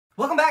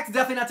back to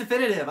Definitely Not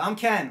Definitive. I'm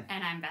Ken.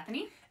 And I'm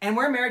Bethany. And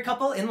we're a married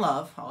couple in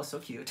love, oh so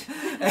cute,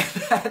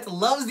 that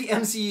loves the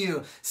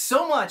MCU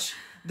so much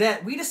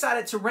that we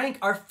decided to rank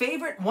our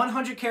favorite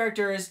 100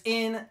 characters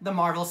in the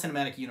Marvel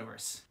Cinematic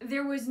Universe.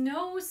 There was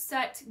no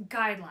set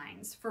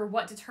guidelines for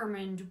what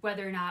determined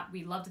whether or not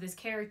we loved this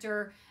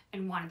character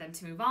and wanted them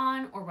to move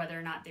on, or whether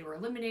or not they were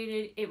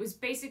eliminated. It was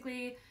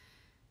basically...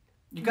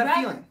 You got a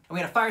feeling. And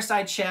we had a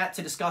fireside chat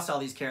to discuss all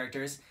these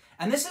characters.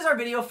 And this is our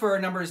video for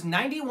numbers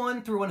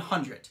 91 through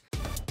 100.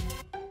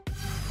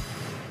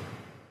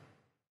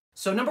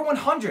 So number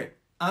 100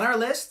 on our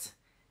list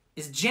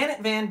is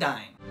Janet Van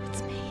Dyne.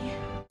 It's me.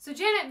 So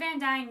Janet Van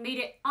Dyne made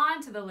it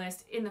onto the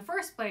list in the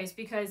first place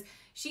because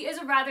she is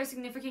a rather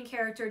significant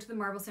character to the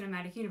Marvel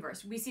Cinematic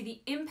Universe. We see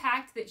the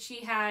impact that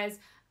she has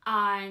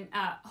on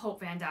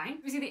Hope Van Dyne.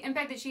 We see the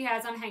impact that she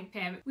has on Hank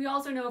Pym. We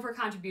also know of her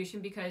contribution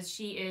because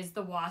she is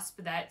the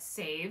wasp that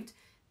saved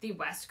the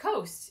West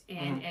Coast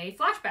in a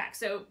flashback.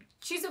 So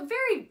she's a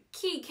very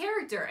key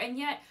character, and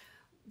yet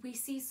we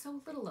see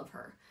so little of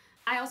her.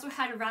 I also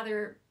had a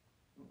rather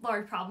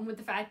large problem with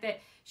the fact that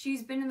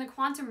she's been in the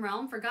quantum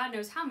realm for God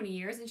knows how many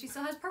years, and she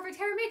still has perfect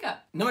hair and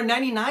makeup. Number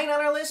 99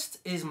 on our list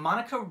is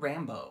Monica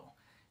Rambeau.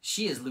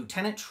 She is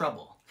Lieutenant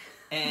Trouble.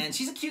 And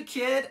she's a cute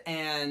kid,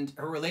 and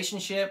her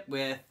relationship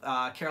with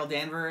Carol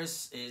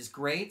Danvers is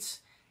great,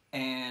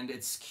 and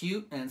it's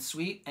cute and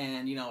sweet,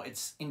 and you know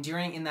it's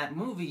endearing in that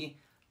movie.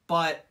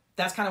 But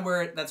that's kind of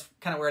where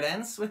it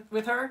ends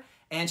with her.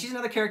 And she's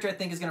another character I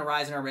think is going to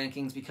rise in our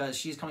rankings because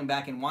she's coming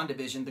back in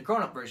WandaVision, the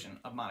grown-up version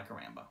of Monica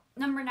Rambeau.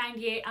 Number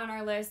 98 on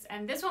our list,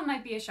 and this one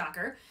might be a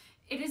shocker.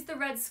 It is the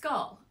Red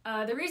Skull.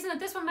 The reason that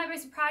this one might be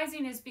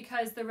surprising is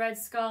because the Red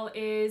Skull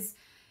is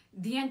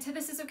the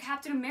antithesis of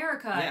Captain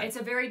America. Yeah. It's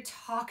a very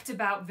talked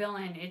about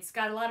villain. It's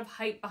got a lot of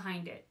hype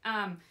behind it.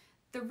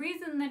 The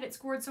reason that it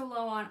scored so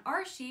low on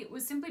our sheet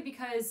was simply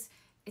because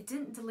it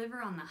didn't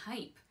deliver on the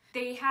hype.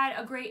 They had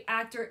a great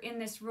actor in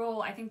this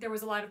role. I think there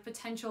was a lot of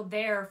potential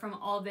there from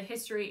all the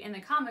history in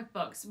the comic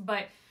books,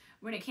 but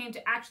when it came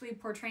to actually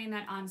portraying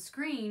that on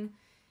screen,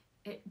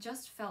 it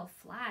just fell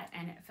flat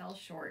and it fell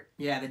short.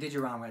 Yeah, they did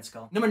you wrong, Red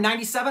Skull. Number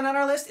 97 on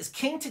our list is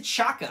King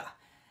T'Chaka.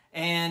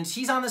 And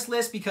he's on this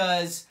list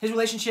because his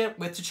relationship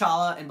with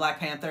T'Challa in Black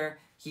Panther,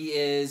 he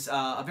is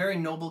a very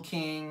noble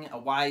king, a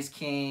wise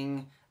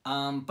king,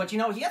 but you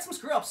know, he had some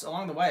screw-ups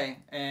along the way,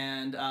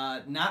 and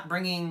not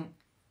bringing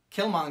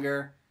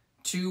Killmonger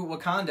to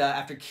Wakanda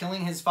after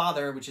killing his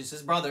father, which is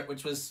his brother,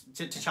 which was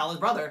T'Challa's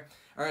brother,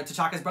 or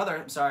T'Chaka's brother,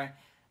 I'm sorry.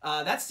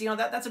 That's, you know,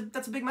 that's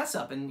a big mess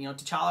up, and you know,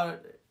 T'Challa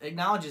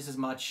acknowledges as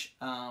much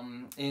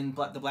in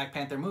the Black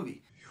Panther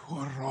movie. You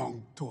are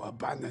wrong to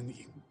abandon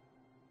him.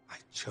 I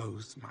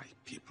chose my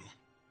people.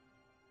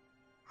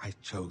 I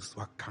chose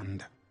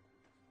Wakanda.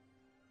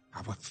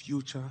 Our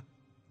future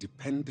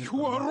depended on...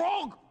 You are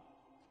wrong!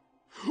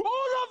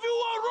 All of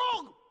you are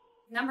wrong!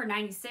 Number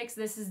 96,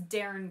 this is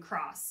Darren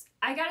Cross.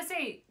 I gotta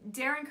say,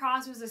 Darren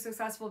Cross was a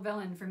successful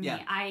villain for me.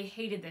 Yeah. I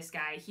hated this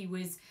guy. He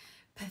was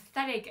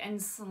pathetic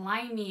and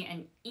slimy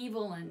and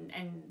evil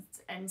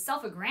and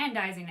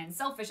self-aggrandizing and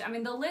selfish. I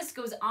mean, the list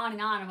goes on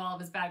and on of all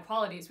of his bad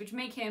qualities, which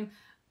make him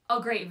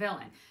a great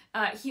villain.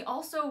 He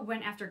also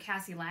went after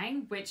Cassie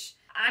Lang, which,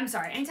 I'm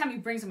sorry, anytime you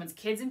bring someone's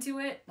kids into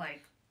it,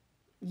 like,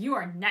 you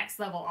are next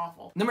level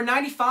awful. Number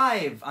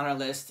 95 on our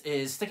list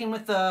is sticking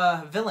with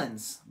the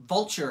villains.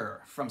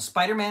 Vulture from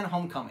Spider-Man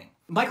Homecoming.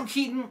 Michael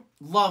Keaton,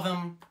 love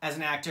him as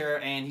an actor,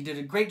 and he did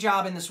a great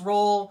job in this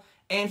role.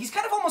 And he's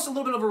kind of almost a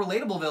little bit of a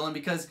relatable villain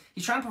because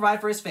he's trying to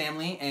provide for his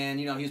family, and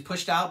you know, he was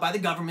pushed out by the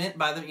government,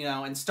 by the, you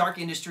know, in Stark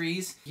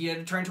Industries. He had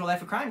to turn to a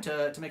life of crime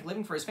to make a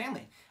living for his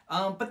family.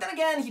 But then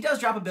again, he does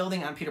drop a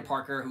building on Peter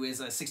Parker, who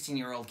is a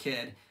 16-year-old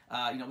kid,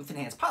 you know, with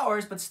enhanced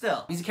powers, but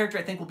still. He's a character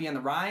I think will be on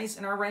the rise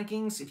in our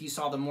rankings. If you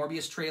saw the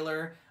Morbius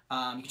trailer, you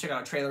can check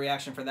out a trailer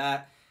reaction for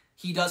that.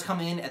 He does come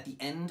in at the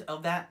end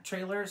of that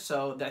trailer,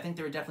 so I think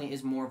there definitely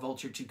is more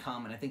Vulture to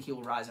come, and I think he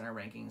will rise in our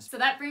rankings. So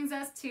that brings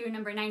us to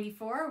number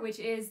 94, which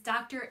is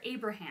Dr.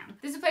 Abraham.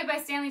 This is played by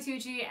Stanley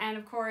Tucci, and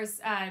of course,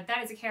 that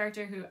is a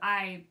character who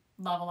I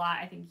love a lot.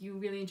 I think you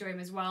really enjoy him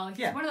as well.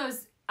 He's one of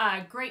those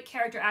great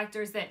character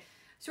actors that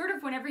sort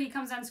of whenever he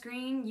comes on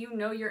screen, you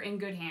know you're in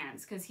good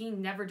hands because he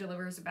never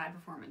delivers a bad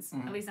performance,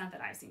 at least not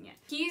that I've seen yet.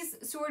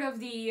 He's sort of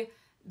the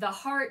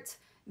heart,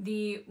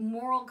 the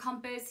moral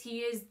compass. He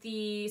is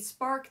the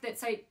spark that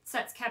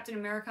sets Captain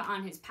America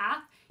on his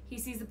path. He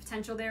sees the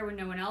potential there when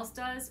no one else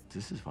does.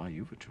 This is why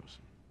you were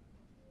chosen.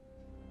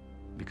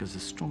 Because a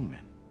strong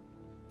man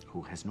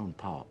who has known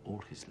power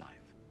all his life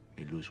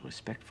may lose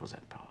respect for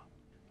that power,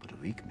 but a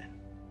weak man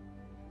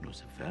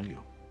knows the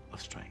value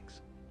of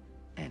strength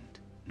and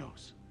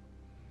knows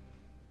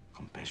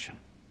compassion.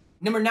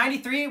 Number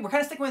 93, we're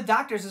kind of sticking with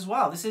doctors as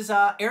well. This is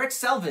Eric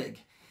Selvig.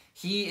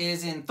 He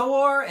is in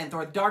Thor and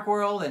Thor the Dark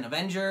World and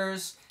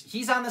Avengers.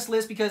 He's on this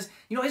list because,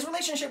 you know, his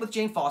relationship with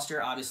Jane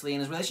Foster, obviously,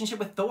 and his relationship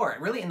with Thor,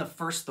 really in the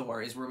first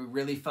Thor is where we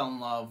really fell in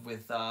love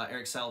with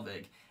Eric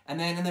Selvig. And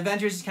then in the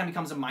Avengers, he kind of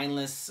becomes a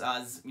mindless,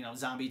 you know,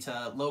 zombie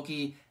to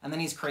Loki, and then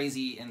he's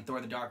crazy in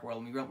Thor the Dark World,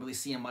 and we don't really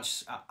see him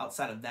much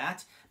outside of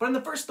that. But in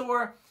the first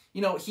Thor,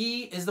 you know,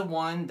 he is the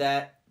one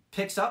that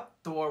picks up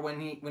Thor when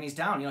he's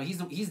down. You know,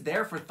 he's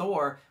there for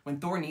Thor when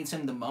Thor needs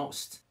him the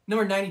most.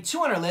 Number 92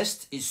 on our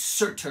list is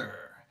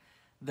Surtur.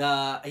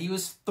 He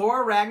was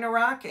Thor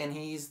Ragnarok, and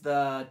he's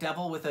the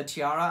devil with a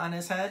tiara on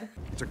his head.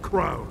 It's a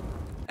crown.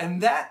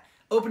 And that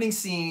opening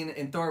scene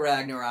in Thor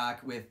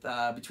Ragnarok with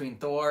between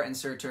Thor and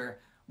Surtur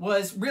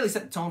was really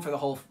set the tone for the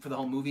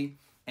whole movie.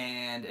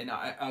 And it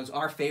was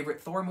our favorite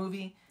Thor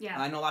movie.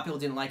 Yeah. I know a lot of people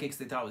didn't like it because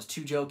they thought it was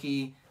too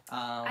jokey.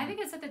 I think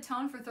it set the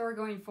tone for Thor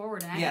going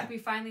forward, and I think we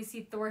finally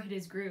see Thor hit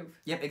his groove.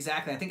 Yep,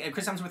 exactly. I think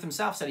Chris Hemsworth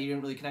himself said he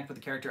didn't really connect with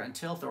the character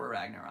until Thor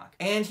Ragnarok.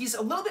 And he's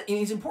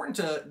he's important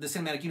to the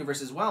cinematic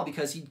universe as well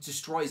because he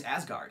destroys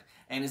Asgard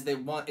and is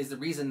the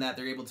reason that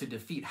they're able to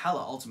defeat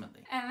Hela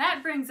ultimately. And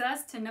that brings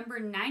us to number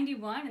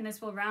 91, and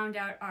this will round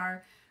out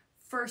our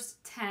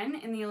first 10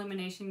 in the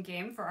elimination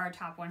game for our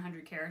top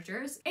 100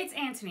 characters. It's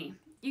Antony.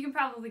 You can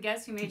probably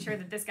guess who made sure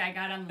that this guy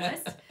got on the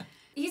list.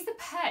 He's the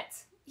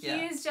pet. He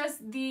is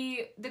just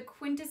the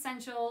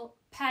quintessential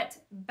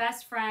pet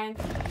best friend.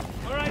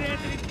 All right,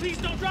 Anthony, please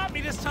don't drop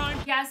me this time.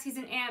 Yes, he's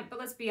an ant, but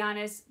let's be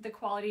honest, the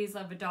qualities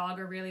of a dog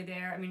are really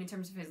there. I mean, in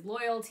terms of his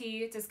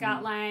loyalty to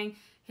Scott Lang,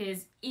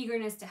 his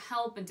eagerness to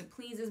help and to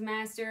please his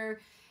master.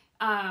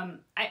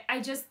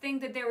 I just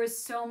think that there was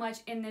so much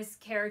in this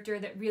character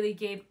that really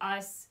gave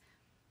us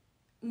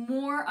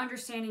more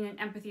understanding and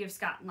empathy of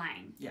Scott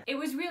Lang. Yeah. It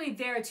was really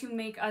there to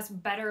make us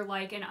better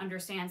like and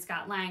understand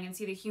Scott Lang and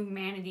see the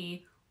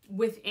humanity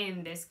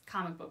within this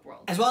comic book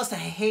world. As well as to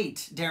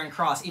hate Darren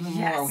Cross even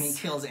more when he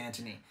kills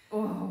Antony.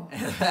 Oh,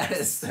 that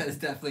is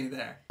definitely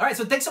there. All right,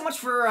 so thanks so much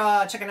for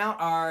checking out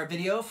our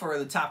video for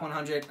the top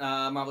 100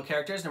 Marvel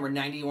characters, number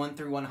 91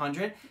 through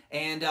 100.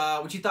 And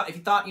if you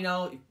thought, you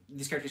know,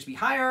 these characters should be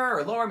higher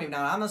or lower, maybe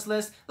not on this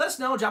list, let us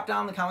know. Drop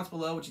down in the comments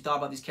below what you thought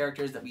about these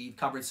characters that we've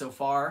covered so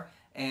far.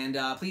 And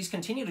please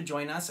continue to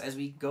join us as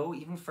we go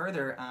even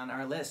further on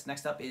our list.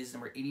 Next up is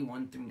number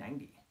 81 through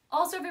 90.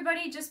 Also,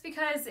 everybody, just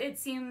because it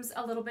seems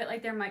a little bit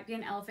like there might be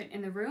an elephant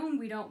in the room,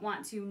 we don't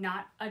want to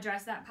not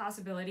address that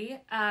possibility.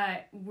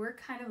 We're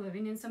kind of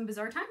living in some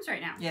bizarre times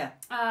right now. Yeah.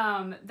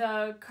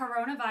 The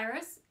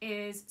coronavirus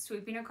is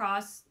sweeping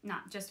across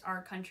not just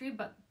our country,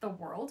 but the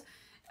world.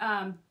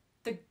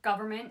 The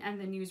government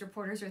and the news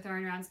reporters are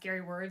throwing around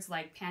scary words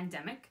like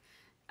pandemic.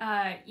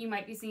 You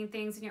might be seeing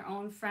things in your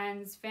own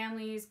friends,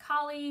 families,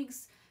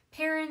 colleagues,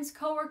 parents,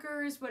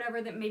 coworkers, whatever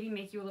that maybe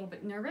make you a little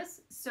bit nervous.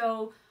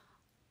 So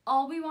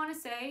all we want to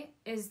say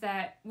is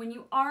that when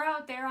you are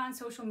out there on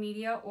social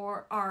media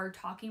or are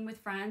talking with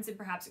friends and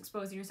perhaps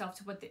exposing yourself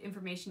to what the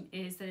information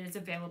is that is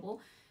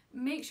available,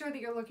 make sure that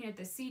you're looking at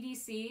the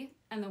CDC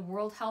and the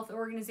World Health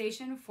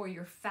Organization for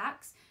your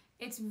facts.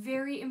 It's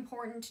very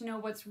important to know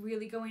what's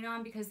really going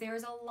on because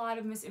there's a lot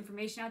of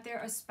misinformation out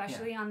there,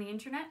 especially on the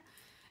internet.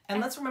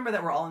 And let's remember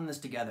that we're all in this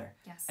together.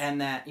 Yes.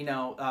 And that, you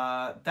know,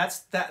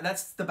 that's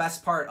the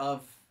best part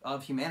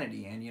of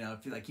humanity. And, you know,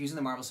 if you like using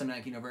the Marvel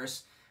Cinematic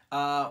Universe,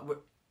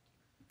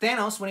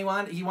 Thanos, when he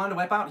wanted to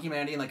wipe out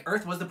humanity, and like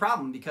Earth was the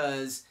problem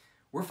because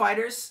we're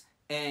fighters,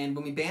 and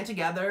when we band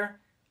together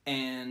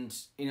and,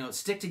 you know,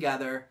 stick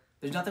together,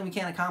 there's nothing we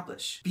can't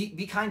accomplish.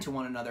 Be kind to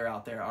one another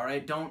out there, all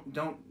right?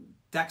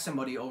 Don't deck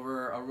somebody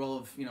over a roll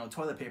of, you know,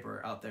 toilet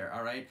paper out there,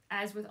 all right?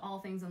 As with all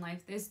things in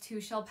life, this too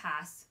shall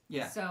pass.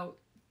 Yeah. So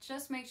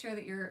just make sure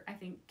that I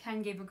think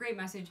Ken gave a great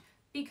message.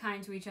 Be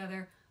kind to each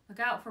other, look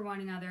out for one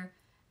another,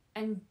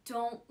 and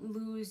don't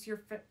lose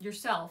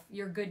yourself,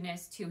 your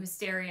goodness, to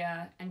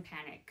hysteria and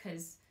panic,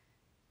 because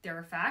there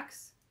are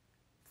facts.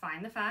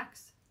 Find the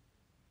facts,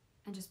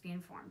 and just be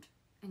informed,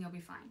 and you'll be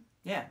fine.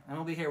 Yeah, and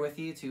we'll be here with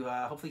you to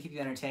hopefully keep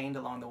you entertained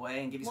along the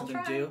way and give you something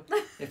to do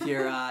if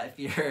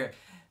you're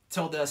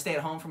told to stay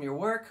at home from your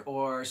work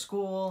or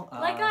school.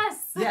 Like us.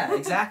 Yeah,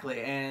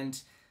 exactly.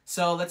 And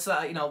so let's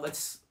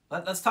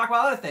talk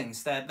about other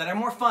things that are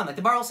more fun, like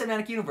the Marvel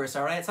Cinematic Universe,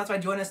 all right? So that's why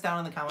join us down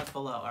in the comments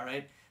below, all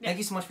right? Thank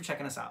you so much for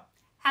checking us out.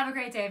 Have a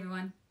great day,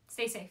 everyone.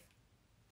 Stay safe.